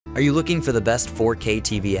Are you looking for the best 4K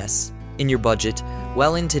TVs in your budget?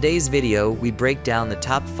 Well, in today's video, we break down the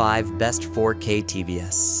top 5 best 4K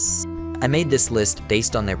TVs. I made this list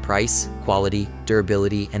based on their price, quality,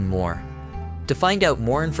 durability, and more. To find out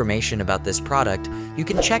more information about this product, you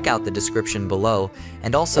can check out the description below,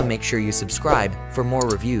 and also make sure you subscribe for more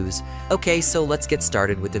reviews. Okay, so let's get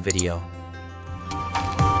started with the video.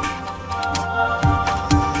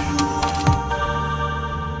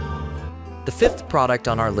 The fifth product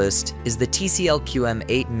on our list is the TCL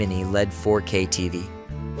QM8 Mini-LED 4K TV.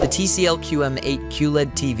 The TCL QM8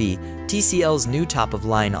 QLED TV, TCL's new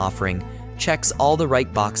top-of-line offering, checks all the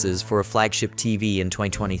right boxes for a flagship TV in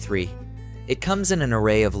 2023. It comes in an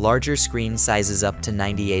array of larger screen sizes up to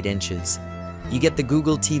 98 inches. You get the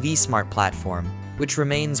Google TV Smart platform, which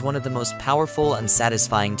remains one of the most powerful and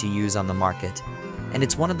satisfying to use on the market, and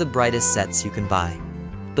it's one of the brightest sets you can buy.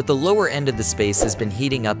 But the lower end of the space has been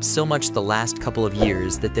heating up so much the last couple of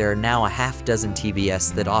years that there are now a half dozen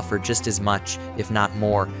TVs that offer just as much, if not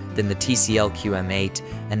more, than the TCL QM8,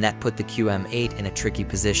 and that put the QM8 in a tricky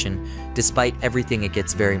position, despite everything it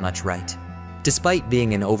gets very much right. Despite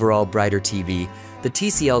being an overall brighter TV, the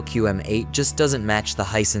TCL QM8 just doesn't match the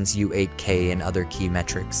Hisense U8K and other key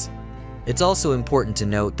metrics. It's also important to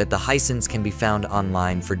note that the Hisense can be found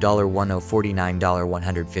online for $1049,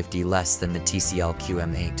 $150 less than the TCL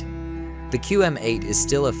QM8. The QM8 is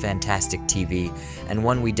still a fantastic TV, and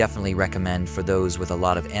one we definitely recommend for those with a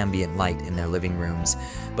lot of ambient light in their living rooms,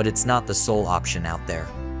 but it's not the sole option out there.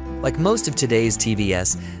 Like most of today's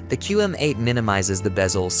TVs, the QM8 minimizes the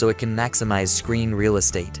bezel so it can maximize screen real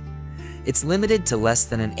estate. It's limited to less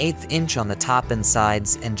than an 1/8 inch on the top and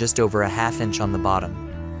sides and just over a 1/2 inch on the bottom.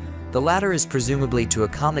 The latter is presumably to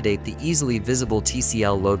accommodate the easily visible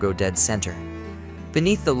TCL logo dead center.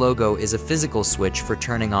 Beneath the logo is a physical switch for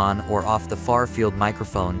turning on or off the far-field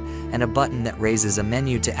microphone and a button that raises a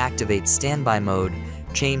menu to activate standby mode,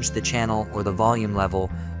 change the channel or the volume level,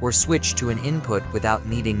 or switch to an input without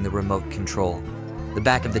needing the remote control. The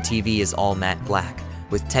back of the TV is all matte black,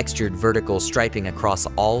 with textured vertical striping across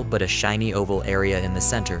all but a shiny oval area in the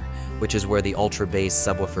center, which is where the ultra-bass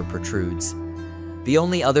subwoofer protrudes. The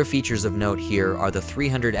only other features of note here are the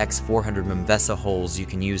 300x400 VESA holes you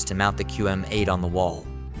can use to mount the QM8 on the wall.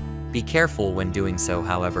 Be careful when doing so,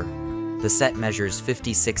 however. The set measures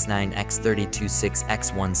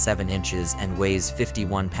 56.9x32.6x17 inches and weighs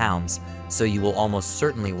 51 pounds, so you will almost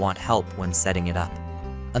certainly want help when setting it up.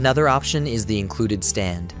 Another option is the included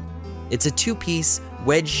stand. It's a 2-piece,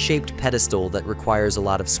 wedge-shaped pedestal that requires a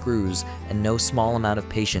lot of screws and no small amount of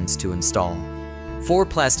patience to install. 4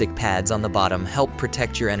 plastic pads on the bottom help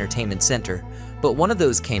protect your entertainment center, but one of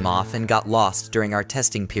those came off and got lost during our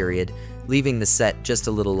testing period, leaving the set just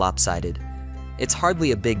a little lopsided. It's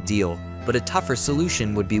hardly a big deal, but a tougher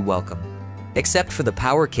solution would be welcome. Except for the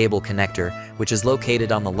power cable connector, which is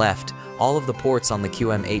located on the left, all of the ports on the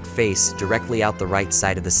QM8 face directly out the right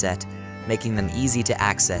side of the set, making them easy to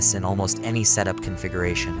access in almost any setup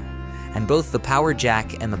configuration. And both the power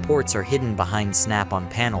jack and the ports are hidden behind snap-on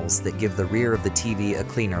panels that give the rear of the TV a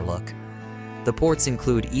cleaner look. The ports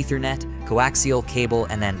include Ethernet, coaxial cable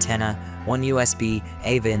and antenna, 1 USB,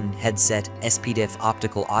 AV-in, headset, SPDIF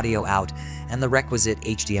optical audio out, and the requisite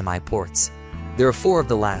HDMI ports. There are 4 of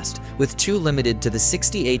the last, with 2 limited to the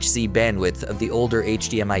 60 Hz bandwidth of the older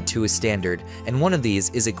HDMI 2 standard, and one of these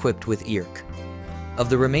is equipped with EARC. Of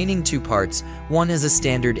the remaining 2 parts, one is a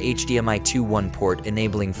standard HDMI 2.1 port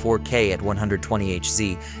enabling 4K at 120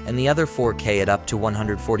 Hz, and the other 4K at up to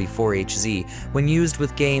 144 Hz when used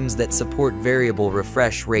with games that support variable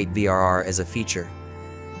refresh rate VRR as a feature.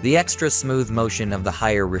 The extra smooth motion of the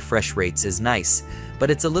higher refresh rates is nice, but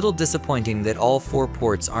it's a little disappointing that all 4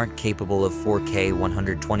 ports aren't capable of 4K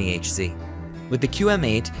 120 Hz. With the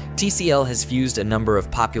QM8, TCL has fused a number of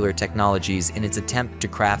popular technologies in its attempt to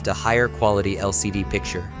craft a higher quality LCD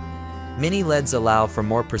picture. Mini-LEDs allow for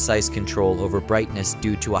more precise control over brightness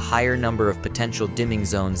due to a higher number of potential dimming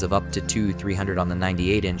zones of up to 300 on the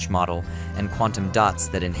 98-inch model, and quantum dots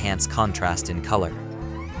that enhance contrast in color.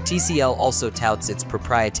 TCL also touts its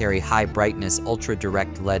proprietary high-brightness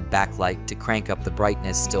ultra-direct LED backlight to crank up the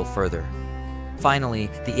brightness still further. Finally,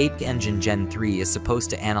 the 8th engine Gen 3 is supposed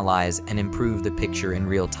to analyze and improve the picture in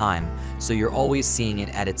real time, so you're always seeing it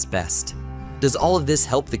at its best. Does all of this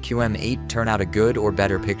help the QM8 turn out a good or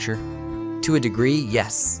better picture? To a degree,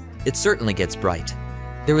 yes. It certainly gets bright.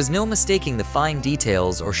 There was no mistaking the fine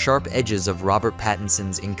details or sharp edges of Robert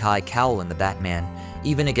Pattinson's ink-eye cowl in the Batman,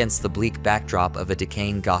 even against the bleak backdrop of a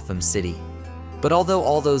decaying Gotham City. But although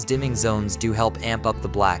all those dimming zones do help amp up the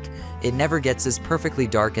black, it never gets as perfectly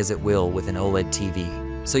dark as it will with an OLED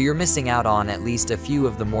TV. so you're missing out on at least a few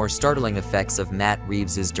of the more startling effects of Matt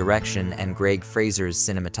Reeves's direction and Greg Fraser's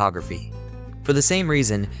cinematography. For the same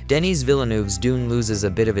reason, Denis Villeneuve's Dune loses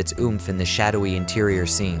a bit of its oomph in the shadowy interior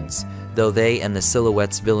scenes, though they and the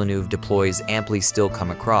silhouettes Villeneuve deploys amply still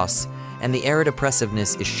come across, and the arid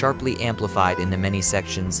oppressiveness is sharply amplified in the many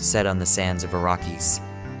sections set on the sands of Arrakis.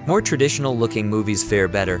 More traditional-looking movies fare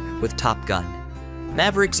better, with Top Gun.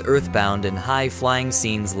 Maverick's earthbound and high-flying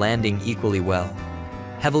scenes landing equally well.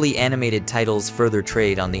 Heavily animated titles further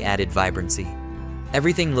trade on the added vibrancy.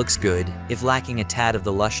 Everything looks good, if lacking a tad of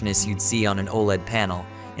the lushness you'd see on an OLED panel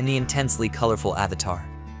in the intensely colorful Avatar.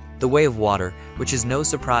 The Way of Water, which is no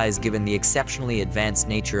surprise given the exceptionally advanced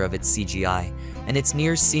nature of its CGI and its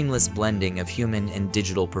near seamless blending of human and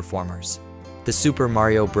digital performers. The Super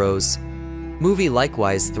Mario Bros. Movie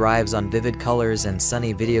likewise thrives on vivid colors and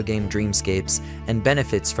sunny video game dreamscapes and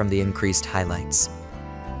benefits from the increased highlights.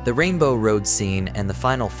 The Rainbow Road scene and the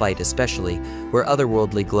final fight especially, where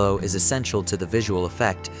otherworldly glow is essential to the visual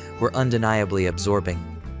effect, were undeniably absorbing.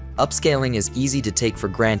 Upscaling is easy to take for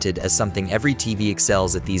granted as something every TV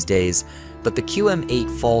excels at these days, but the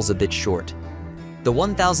QM8 falls a bit short. The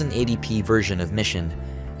 1080p version of Mission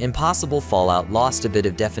Impossible Fallout lost a bit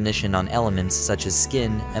of definition on elements such as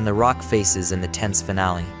skin and the rock faces in the tense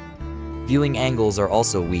finale. Viewing angles are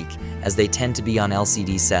also weak, as they tend to be on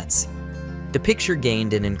LCD sets. The picture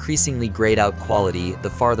gained an increasingly grayed-out quality the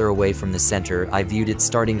farther away from the center I viewed it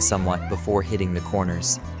starting somewhat before hitting the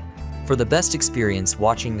corners. For the best experience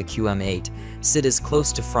watching the QM8, sit as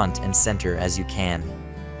close to front and center as you can.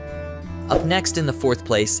 Up next in the fourth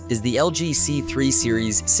place is the LG C3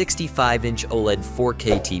 Series 65-inch OLED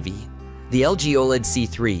 4K TV. The LG OLED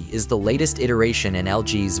C3 is the latest iteration in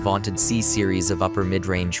LG's vaunted C series of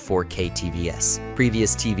upper-mid-range 4K TVS.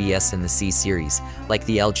 Previous TVS in the C series, like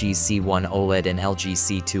the LG C1 OLED and LG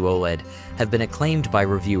C2 OLED, have been acclaimed by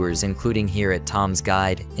reviewers including here at Tom's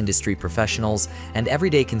Guide, industry professionals, and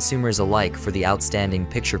everyday consumers alike for the outstanding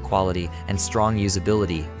picture quality and strong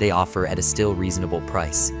usability they offer at a still reasonable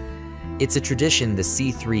price. It's a tradition the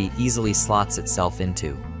C3 easily slots itself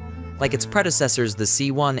into. Like its predecessors, the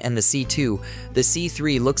C1 and the C2, the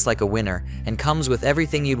C3 looks like a winner and comes with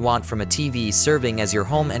everything you'd want from a TV serving as your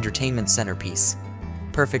home entertainment centerpiece.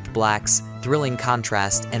 Perfect blacks, thrilling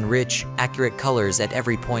contrast, and rich, accurate colors at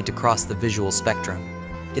every point across the visual spectrum.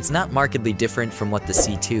 It's not markedly different from what the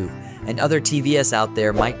C2 and other TVS out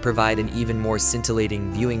there might provide an even more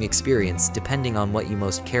scintillating viewing experience depending on what you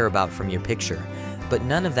most care about from your picture, but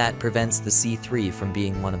none of that prevents the C3 from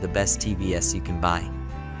being one of the best TVS you can buy.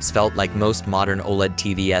 Svelte like most modern OLED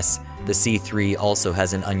TVS, the C3 also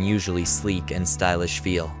has an unusually sleek and stylish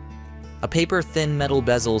feel. A paper-thin metal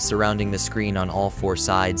bezel surrounding the screen on all four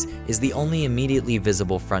sides is the only immediately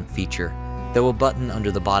visible front feature, though a button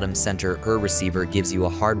under the bottom center receiver gives you a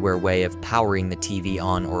hardware way of powering the TV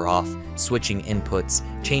on or off, switching inputs,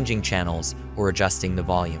 changing channels, or adjusting the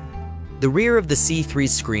volume. The rear of the C3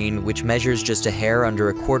 screen, which measures just a hair under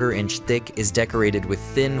a quarter-inch thick, is decorated with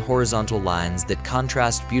thin horizontal lines that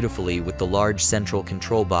contrast beautifully with the large central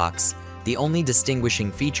control box, the only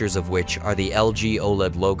distinguishing features of which are the LG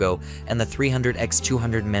OLED logo and the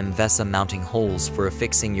 300x200mm VESA mounting holes for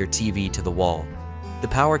affixing your TV to the wall. The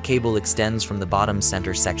power cable extends from the bottom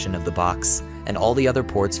center section of the box, and all the other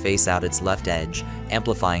ports face out its left edge,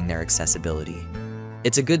 amplifying their accessibility.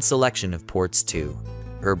 It's a good selection of ports too.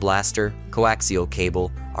 Blaster, coaxial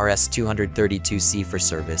cable, RS-232C for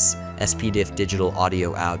service, SPDIF digital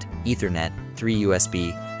audio out, Ethernet, 3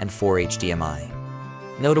 USB, and 4 HDMI.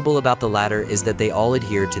 Notable about the latter is that they all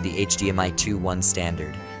adhere to the HDMI 2.1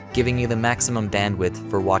 standard, giving you the maximum bandwidth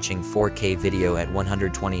for watching 4K video at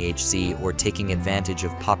 120Hz or taking advantage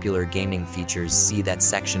of popular gaming features. See that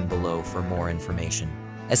section below for more information.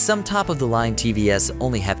 As some top-of-the-line TVS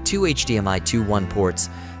only have 2 HDMI 2.1 ports,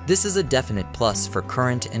 this is a definite plus for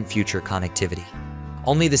current and future connectivity.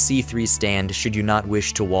 Only the C3 stand, should you not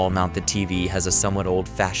wish to wall mount the TV, has a somewhat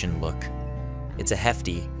old-fashioned look. It's a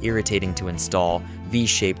hefty, irritating to install,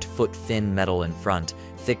 V-shaped foot-thin metal in front,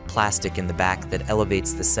 thick plastic in the back that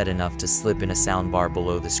elevates the set enough to slip in a soundbar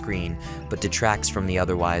below the screen, but detracts from the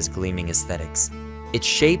otherwise gleaming aesthetics. Its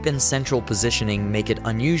shape and central positioning make it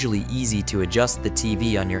unusually easy to adjust the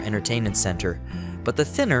TV on your entertainment center, but the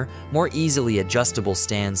thinner, more easily adjustable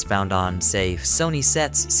stands found on, say, Sony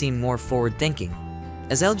sets seem more forward-thinking.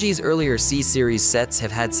 As LG's earlier C-series sets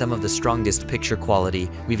have had some of the strongest picture quality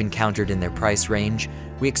we've encountered in their price range,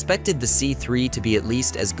 we expected the C3 to be at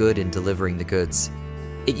least as good in delivering the goods.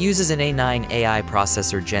 It uses an A9 AI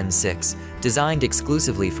processor Gen 6, designed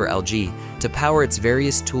exclusively for LG, to power its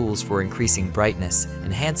various tools for increasing brightness,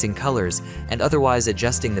 enhancing colors, and otherwise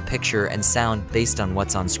adjusting the picture and sound based on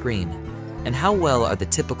what's on screen. And how well are the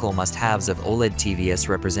typical must-haves of OLED TVs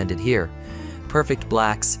represented here? Perfect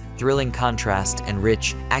blacks, thrilling contrast, and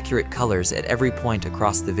rich, accurate colors at every point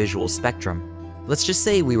across the visual spectrum. Let's just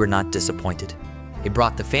say we were not disappointed. It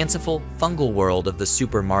brought the fanciful, fungal world of the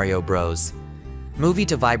Super Mario Bros. Movie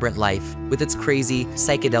to vibrant life, with its crazy,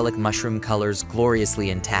 psychedelic mushroom colors gloriously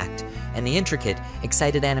intact, and the intricate,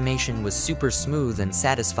 excited animation was super smooth and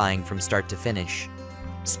satisfying from start to finish.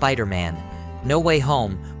 Spider-Man: No Way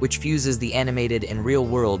Home, which fuses the animated and real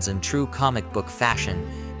worlds in true comic book fashion,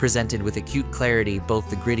 presented with acute clarity both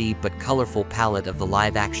the gritty but colorful palette of the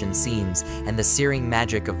live-action scenes and the searing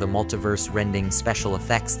magic of the multiverse-rending special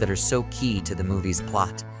effects that are so key to the movie's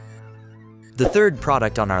plot. The third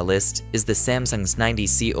product on our list is the Samsung's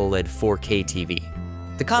 90C OLED 4K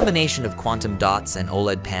TV. The combination of quantum dots and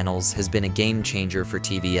OLED panels has been a game changer for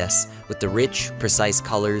TVs, with the rich, precise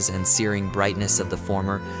colors and searing brightness of the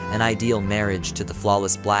former an ideal marriage to the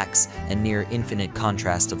flawless blacks and near infinite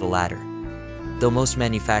contrast of the latter. Though most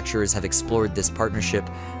manufacturers have explored this partnership,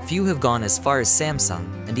 few have gone as far as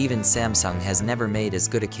Samsung, and even Samsung has never made as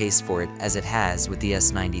good a case for it as it has with the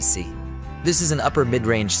S90C. This is an upper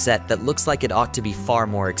mid-range set that looks like it ought to be far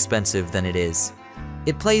more expensive than it is.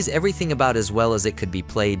 It plays everything about as well as it could be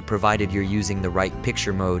played provided you're using the right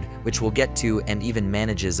picture mode, which we'll get to, and even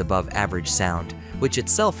manages above average sound, which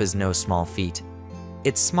itself is no small feat.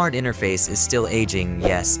 Its smart interface is still aging,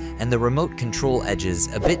 yes, and the remote control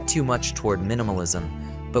edges a bit too much toward minimalism,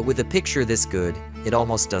 but with a picture this good, it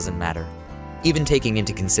almost doesn't matter. Even taking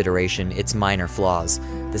into consideration its minor flaws,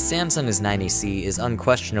 the Samsung's 90C is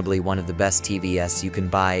unquestionably one of the best TVs you can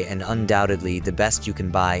buy and undoubtedly the best you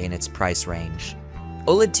can buy in its price range.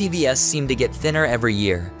 OLED TVs seem to get thinner every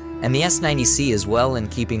year, and the S90C is well in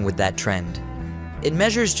keeping with that trend. It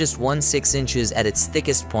measures just 1/6 inches at its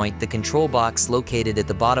thickest point, the control box located at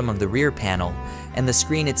the bottom of the rear panel, and the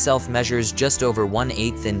screen itself measures just over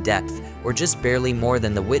 1/8 in depth, or just barely more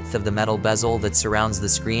than the width of the metal bezel that surrounds the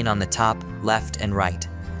screen on the top, left, and right.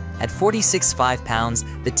 At 46.5 pounds,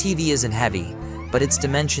 the TV isn't heavy, but its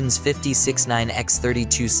dimensions 56.9 x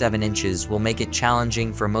 32.7 inches will make it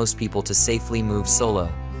challenging for most people to safely move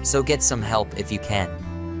solo, so get some help if you can.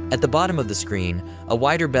 At the bottom of the screen, a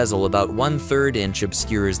wider bezel about 1/3 inch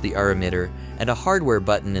obscures the R emitter, and a hardware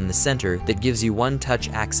button in the center that gives you one-touch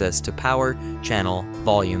access to power, channel,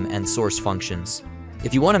 volume, and source functions.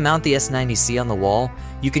 If you want to mount the S90C on the wall,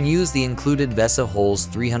 you can use the included VESA holes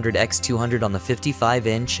 300x200 on the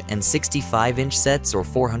 55-inch and 65-inch sets, or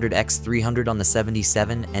 400x300 on the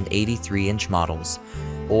 77 and 83-inch models.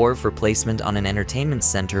 Or for placement on an entertainment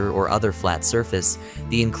center or other flat surface,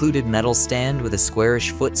 the included metal stand with a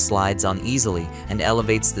squarish foot slides on easily and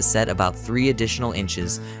elevates the set about 3 additional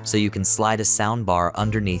inches so you can slide a soundbar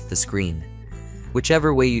underneath the screen.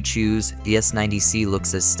 Whichever way you choose, the S90C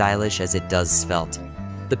looks as stylish as it does svelte.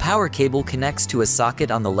 The power cable connects to a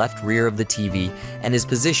socket on the left rear of the TV and is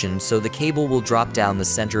positioned so the cable will drop down the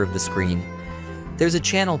center of the screen. There's a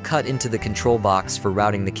channel cut into the control box for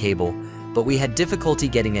routing the cable, but we had difficulty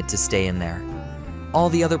getting it to stay in there. All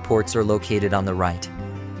the other ports are located on the right.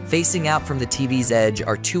 Facing out from the TV's edge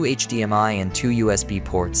are 2 HDMI and 2 USB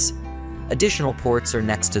ports. Additional ports are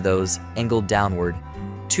next to those, angled downward.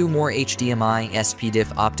 2 more HDMI,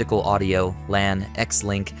 SPDIF optical audio, LAN,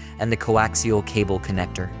 X-Link, and the coaxial cable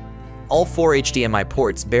connector. All 4 HDMI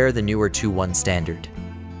ports bear the newer 2.1 standard.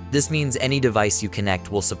 This means any device you connect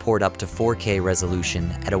will support up to 4K resolution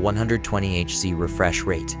at a 120Hz refresh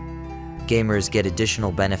rate. Gamers get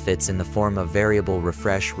additional benefits in the form of variable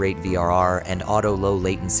refresh rate VRR and auto low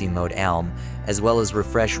latency mode ALM, as well as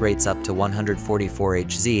refresh rates up to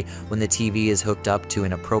 144Hz when the TV is hooked up to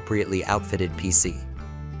an appropriately outfitted PC.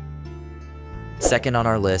 Second on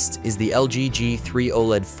our list is the LG G3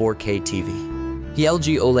 OLED 4K TV. The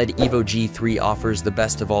LG OLED Evo G3 offers the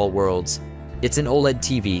best of all worlds. It's an OLED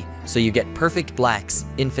TV, so you get perfect blacks,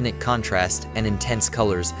 infinite contrast, and intense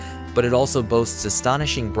colors, but it also boasts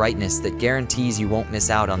astonishing brightness that guarantees you won't miss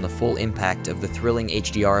out on the full impact of the thrilling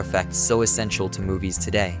HDR effects so essential to movies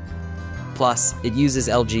today. Plus, it uses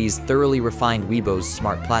LG's thoroughly refined Weibo's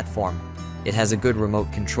smart platform. It has a good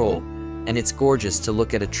remote control, and it's gorgeous to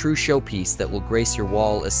look at a true showpiece that will grace your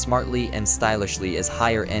wall as smartly and stylishly as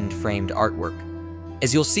higher-end framed artwork.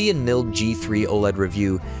 As you'll see in Milled G3 OLED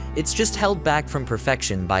review, it's just held back from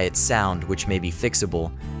perfection by its sound, which may be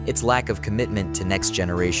fixable, its lack of commitment to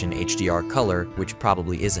next-generation HDR color, which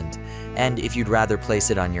probably isn't, and if you'd rather place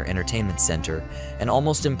it on your entertainment center, an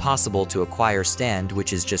almost impossible to acquire stand,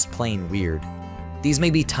 which is just plain weird. These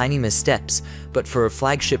may be tiny missteps, but for a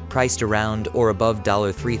flagship priced around or above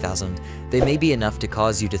 $3,000, they may be enough to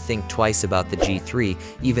cause you to think twice about the G3,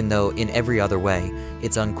 even though in every other way,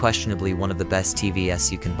 it's unquestionably one of the best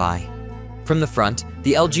TVs you can buy. From the front,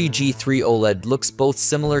 the LG G3 OLED looks both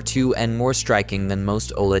similar to and more striking than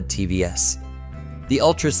most OLED TVs. The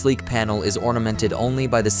ultra-sleek panel is ornamented only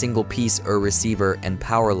by the single-piece receiver and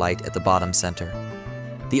power light at the bottom center.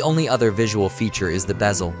 The only other visual feature is the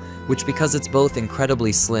bezel, which, because it's both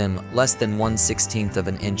incredibly slim, less than 1/16 of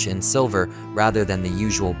an inch in silver rather than the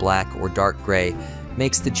usual black or dark gray,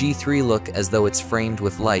 makes the G3 look as though it's framed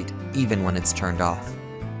with light, even when it's turned off.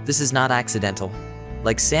 This is not accidental.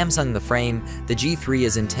 Like Samsung the frame, the G3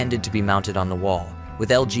 is intended to be mounted on the wall,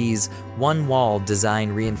 with LG's one-wall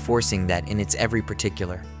design reinforcing that in its every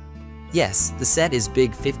particular. Yes, the set is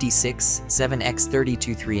big 56, 7x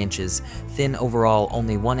 32.3 inches, thin overall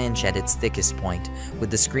only 1 inch at its thickest point,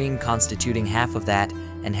 with the screen constituting half of that,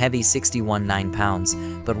 and heavy 61.9 pounds,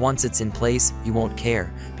 but once it's in place, you won't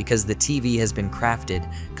care, because the TV has been crafted,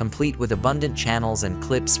 complete with abundant channels and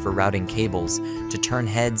clips for routing cables, to turn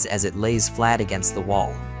heads as it lays flat against the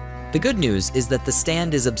wall. The good news is that the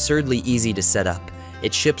stand is absurdly easy to set up.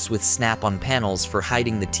 It ships with snap-on panels for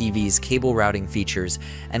hiding the TV's cable routing features,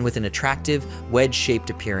 and with an attractive, wedge-shaped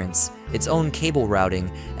appearance, its own cable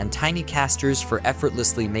routing, and tiny casters for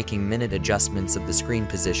effortlessly making minute adjustments of the screen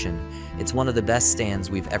position, it's one of the best stands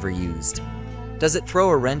we've ever used. Does it throw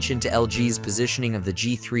a wrench into LG's positioning of the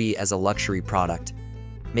G3 as a luxury product?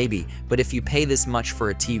 Maybe, but if you pay this much for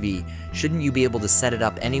a TV, shouldn't you be able to set it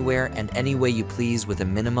up anywhere and any way you please with a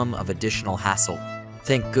minimum of additional hassle?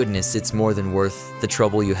 Thank goodness it's more than worth the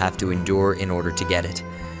trouble you have to endure in order to get it.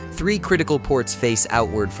 3 critical ports face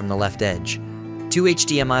outward from the left edge, 2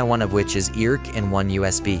 HDMI, one of which is EARC and 1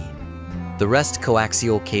 USB. The rest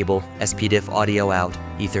coaxial cable, SPDIF audio out,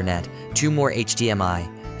 Ethernet, 2 more HDMI,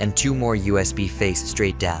 and 2 more USB face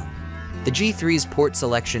straight down. The G3's port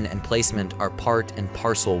selection and placement are part and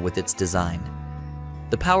parcel with its design.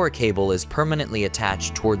 The power cable is permanently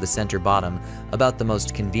attached toward the center bottom, about the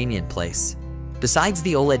most convenient place. Besides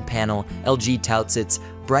the OLED panel, LG touts its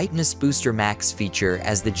Brightness Booster Max feature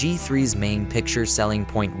as the G3's main picture selling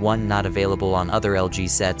point, one not available on other LG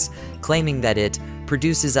sets, claiming that it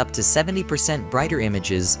produces up to 70% brighter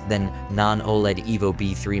images than non-OLED Evo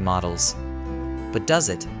B3 models. But does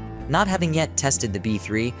it? Not having yet tested the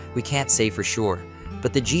B3, we can't say for sure,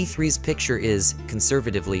 but the G3's picture is,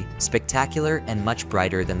 conservatively, spectacular and much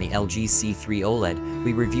brighter than the LG C3 OLED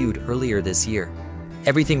we reviewed earlier this year.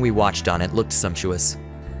 Everything we watched on it looked sumptuous.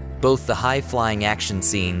 Both the high-flying action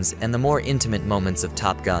scenes and the more intimate moments of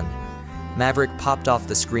Top Gun. Maverick popped off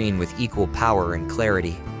the screen with equal power and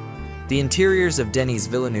clarity. The interiors of Denis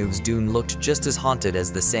Villeneuve's Dune looked just as haunted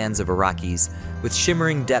as the sands of Arrakis, with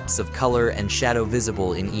shimmering depths of color and shadow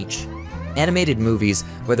visible in each. Animated movies,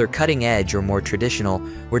 whether cutting-edge or more traditional,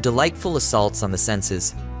 were delightful assaults on the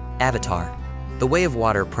senses. Avatar, The Way of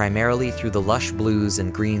Water primarily through the lush blues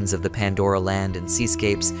and greens of the Pandora land and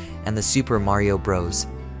seascapes and the Super Mario Bros.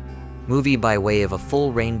 Movie by way of a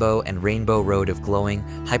full rainbow and rainbow road of glowing,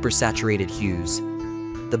 hypersaturated hues.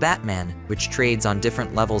 The Batman, which trades on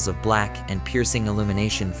different levels of black and piercing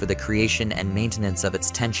illumination for the creation and maintenance of its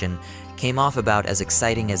tension, came off about as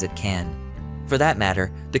exciting as it can. For that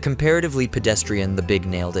matter, the comparatively pedestrian The Big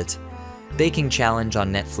nailed it. Baking Challenge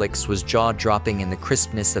on Netflix was jaw-dropping in the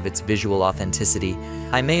crispness of its visual authenticity.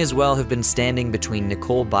 I may as well have been standing between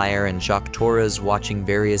Nicole Byer and Jacques Torres watching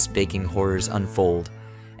various baking horrors unfold.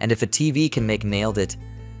 And if a TV can make nailed it,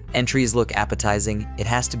 entries look appetizing, it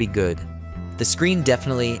has to be good. The screen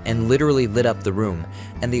definitely and literally lit up the room,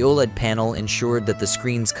 and the OLED panel ensured that the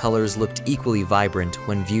screen's colors looked equally vibrant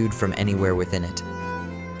when viewed from anywhere within it.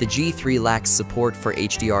 The G3 lacks support for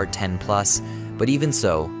HDR10+, but even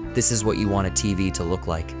so, this is what you want a TV to look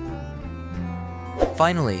like.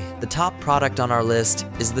 Finally, the top product on our list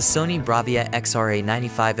is the Sony Bravia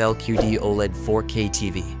XRA95L QD-OLED 4K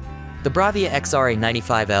TV. The Bravia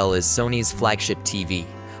XRA95L is Sony's flagship TV,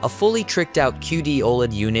 a fully tricked-out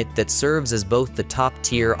QD-OLED unit that serves as both the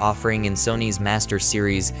top-tier offering in Sony's Master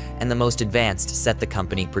Series and the most advanced set the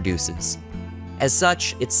company produces. As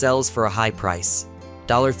such, it sells for a high price,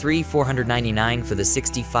 $3,499 for the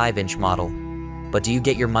 65-inch model. But do you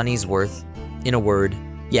get your money's worth? In a word,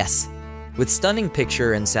 yes. With stunning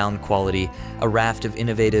picture and sound quality, a raft of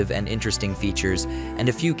innovative and interesting features, and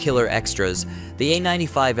a few killer extras, the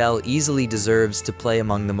A95L easily deserves to play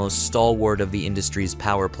among the most stalwart of the industry's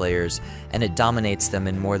power players, and it dominates them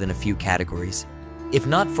in more than a few categories. If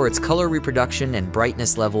not for its color reproduction and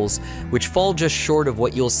brightness levels, which fall just short of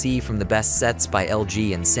what you'll see from the best sets by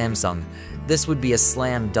LG and Samsung, this would be a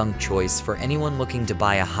slam dunk choice for anyone looking to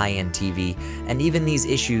buy a high-end TV, and even these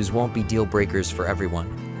issues won't be deal breakers for everyone.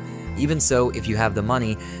 Even so, if you have the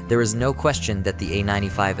money, there is no question that the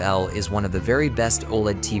A95L is one of the very best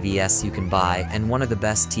OLED TVs you can buy and one of the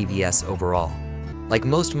best TVs overall. Like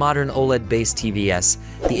most modern OLED-based TVs,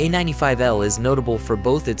 the A95L is notable for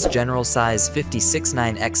both its general size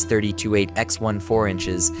 56.9 x 32.8 x 14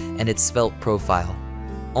 inches and its svelte profile,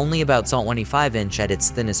 only about 25 inch at its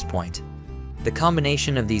thinnest point. The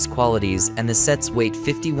combination of these qualities and the set's weight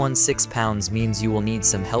 51.6 pounds means you will need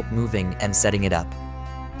some help moving and setting it up.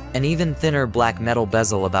 An even thinner black metal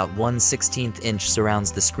bezel about 1/16 inch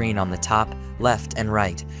surrounds the screen on the top, left, and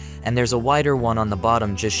right, and there's a wider one on the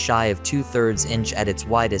bottom just shy of 2/3 inch at its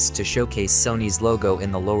widest to showcase Sony's logo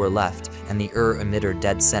in the lower left and the emitter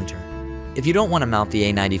dead center. If you don't want to mount the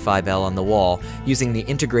A95L on the wall, using the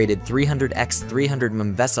integrated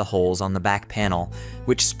 300x300 VESA holes on the back panel,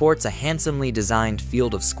 which sports a handsomely designed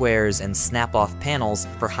field of squares and snap-off panels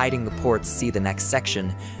for hiding the ports, see the next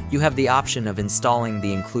section, you have the option of installing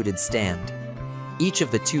the included stand. Each of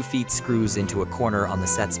the 2 feet screws into a corner on the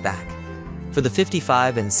set's back. For the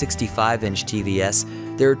 55 and 65-inch TVS,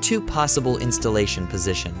 there are 2 possible installation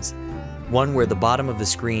positions. One where the bottom of the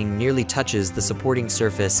screen nearly touches the supporting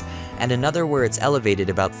surface, and another where it's elevated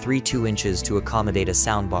about 3.2 inches to accommodate a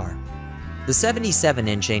soundbar. The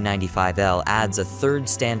 77-inch A95L adds a 3rd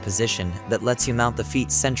stand position that lets you mount the feet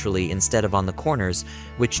centrally instead of on the corners,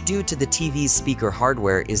 which due to the TV's speaker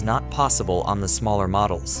hardware is not possible on the smaller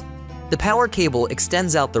models. The power cable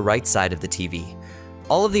extends out the right side of the TV.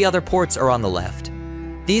 All of the other ports are on the left.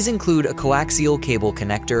 These include a coaxial cable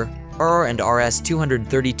connector, RR and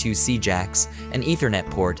RS-232C jacks, an Ethernet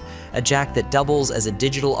port, a jack that doubles as a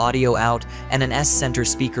digital audio out, and an S-center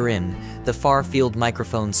speaker in, the far-field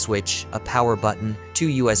microphone switch, a power button, 2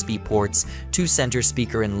 USB ports, 2 center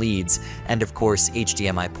speaker in leads, and of course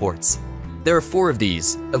HDMI ports. There are 4 of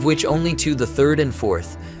these, of which only 2 the 3rd and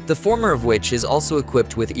 4th, the former of which is also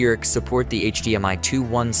equipped with ERIC support the HDMI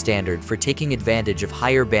 2.1 standard for taking advantage of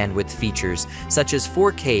higher bandwidth features such as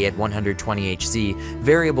 4K at 120Hz,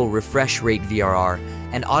 variable refresh rate VRR,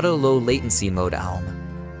 and auto low latency mode ALM.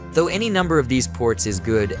 Though any number of these ports is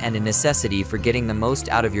good and a necessity for getting the most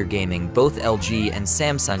out of your gaming, both LG and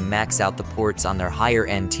Samsung max out the ports on their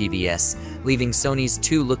higher-end TVS, leaving Sony's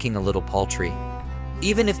 2 looking a little paltry.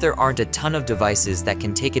 Even if there aren't a ton of devices that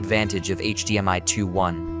can take advantage of HDMI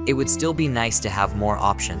 2.1, it would still be nice to have more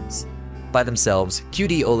options. By themselves,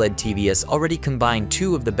 QD-OLED TVs already combine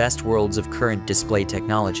 2 of the best worlds of current display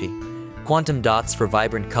technology: quantum dots for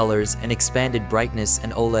vibrant colors and expanded brightness,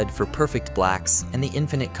 and OLED for perfect blacks and the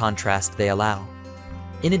infinite contrast they allow.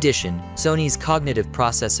 In addition, Sony's cognitive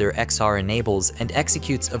processor XR enables and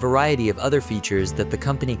executes a variety of other features that the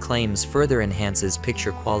company claims further enhances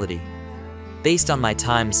picture quality. Based on my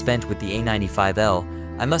time spent with the A95L,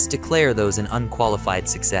 I must declare those an unqualified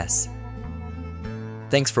success.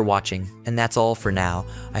 Thanks for watching, and that's all for now.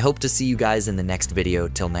 I hope to see you guys in the next video.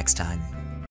 Till next time.